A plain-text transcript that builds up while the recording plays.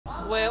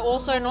we're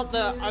also not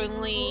the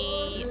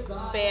only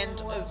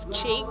band of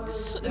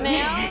cheeks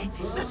now.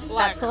 It's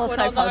like, That's also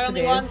we're not the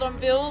only positive. ones on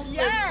bills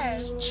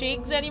that's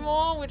cheeks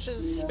anymore, which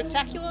is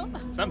spectacular.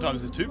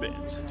 Sometimes there's two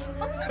bands.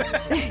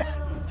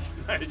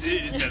 No, it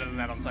is better than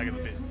that. I'm taking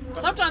the piss.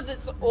 Sometimes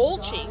it's all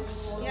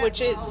cheeks, which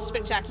is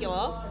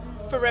spectacular.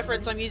 For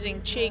reference, I'm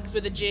using cheeks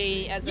with a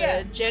G as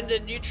a gender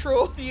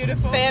neutral.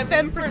 Beautiful.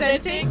 Femme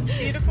presenting.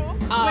 Beautiful.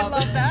 We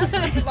love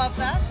that. We love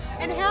that.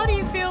 And how do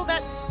you feel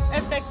that's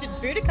affected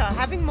Boudicca,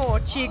 having more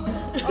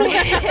cheeks?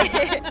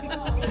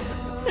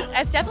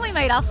 It's definitely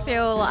made us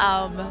feel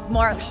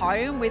more at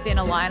home within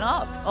a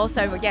lineup.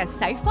 Also,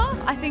 safer,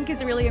 I think,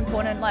 is really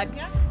important. Like,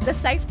 the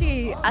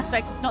safety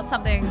aspect is not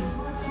something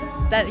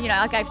that,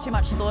 I gave too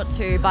much thought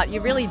to, but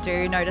you really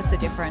do notice a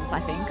difference, I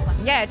think.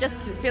 Yeah,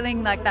 just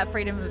feeling like that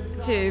freedom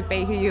to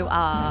be who you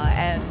are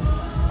and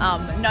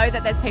know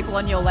that there's people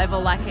on your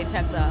level, like, in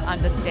terms of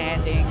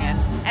understanding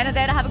and are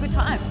there to have a good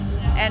time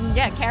and,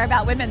 care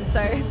about women.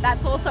 So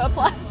that's also a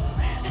plus.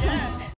 Yeah.